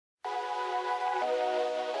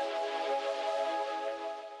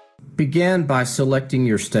Begin by selecting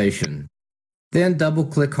your station. Then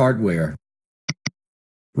double-click Hardware.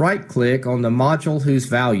 Right-click on the module whose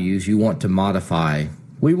values you want to modify.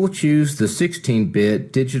 We will choose the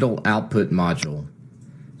 16-bit digital output module.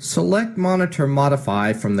 Select Monitor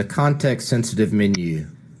Modify from the context-sensitive menu.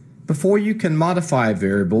 Before you can modify a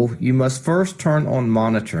variable, you must first turn on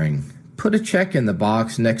monitoring. Put a check in the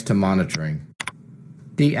box next to monitoring.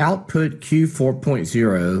 The output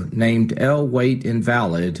Q4.0, named L-Weight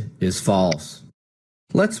Invalid, is false.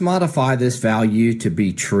 Let's modify this value to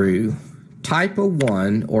be true. Type a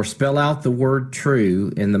 1 or spell out the word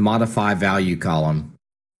true in the Modify Value column.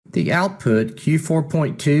 The output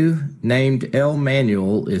Q4.2, named L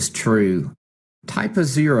Manual, is true. Type a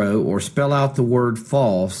 0 or spell out the word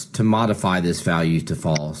false to modify this value to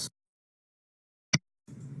false.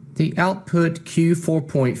 The output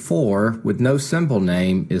Q4.4 with no symbol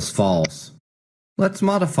name is false. Let's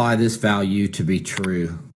modify this value to be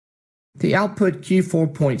true. The output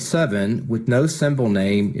Q4.7 with no symbol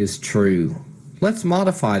name is true. Let's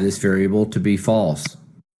modify this variable to be false.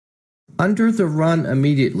 Under the Run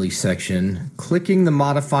Immediately section, clicking the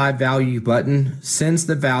Modify Value button sends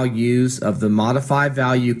the values of the Modify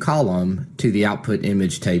Value column to the output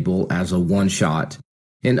image table as a one-shot.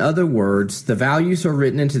 In other words, the values are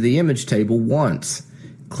written into the image table once.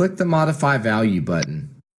 Click the Modify Value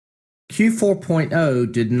button.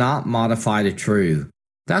 Q4.0 did not modify to true.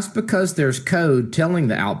 That's because there's code telling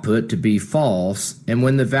the output to be false, and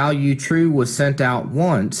when the value true was sent out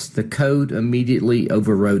once, the code immediately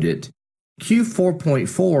overrode it.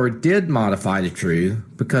 Q4.4 did modify to true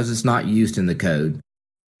because it's not used in the code.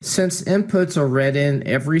 Since inputs are read in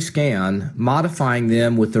every scan, modifying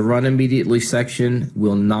them with the Run Immediately section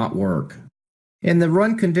will not work. In the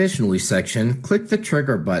Run Conditionally section, click the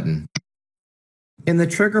Trigger button. In the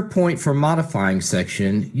Trigger Point for Modifying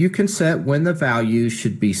section, you can set when the values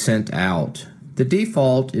should be sent out. The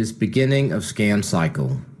default is Beginning of Scan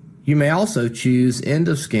Cycle. You may also choose End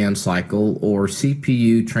of Scan Cycle or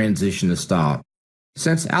CPU Transition to Stop.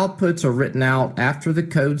 Since outputs are written out after the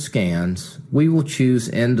code scans, we will choose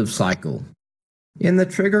End of Cycle. In the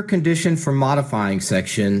Trigger Condition for Modifying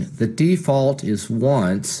section, the default is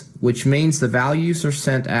Once, which means the values are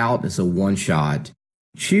sent out as a one-shot.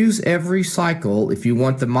 Choose Every Cycle if you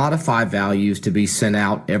want the Modify values to be sent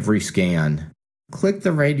out every scan. Click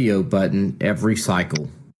the Radio button every cycle.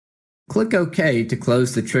 Click OK to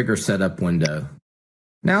close the Trigger Setup window.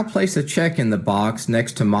 Now place a check in the box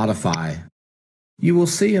next to Modify. You will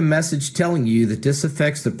see a message telling you that this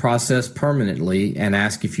affects the process permanently and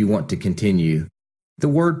ask if you want to continue. The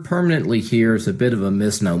word permanently here is a bit of a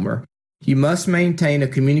misnomer. You must maintain a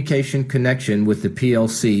communication connection with the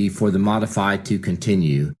PLC for the Modify to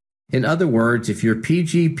continue. In other words, if your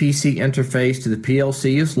PG-PC interface to the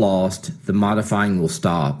PLC is lost, the modifying will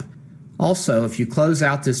stop. Also, if you close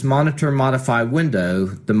out this Monitor Modify window,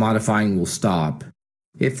 the modifying will stop.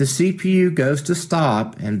 If the CPU goes to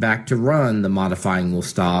stop and back to run, the modifying will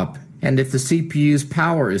stop. And if the CPU's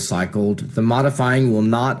power is cycled, the modifying will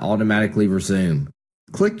not automatically resume.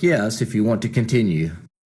 Click Yes if you want to continue.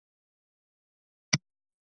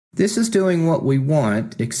 This is doing what we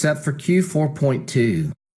want except for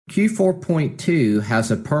Q4.2. Q4.2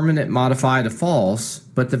 has a permanent modify to false,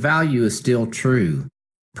 but the value is still true.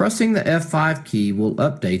 Pressing the F5 key will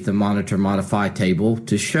update the Monitor Modify table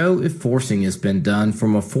to show if forcing has been done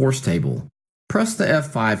from a force table. Press the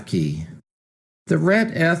F5 key. The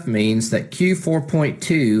red F means that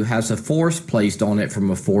Q4.2 has a force placed on it from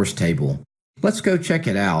a force table. Let's go check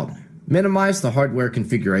it out. Minimize the hardware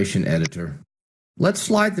configuration editor. Let's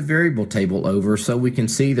slide the variable table over so we can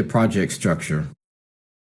see the project structure.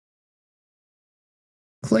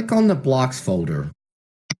 Click on the Blocks folder.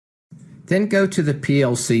 Then go to the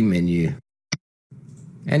PLC menu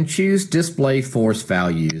and choose Display Force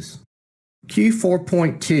Values.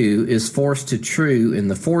 Q4.2 is forced to true in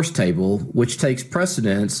the force table, which takes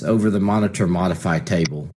precedence over the Monitor Modify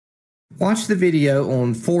table. Watch the video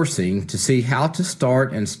on forcing to see how to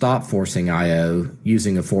start and stop forcing I/O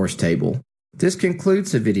using a force table. This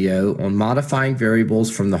concludes the video on modifying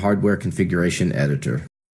variables from the hardware configuration editor.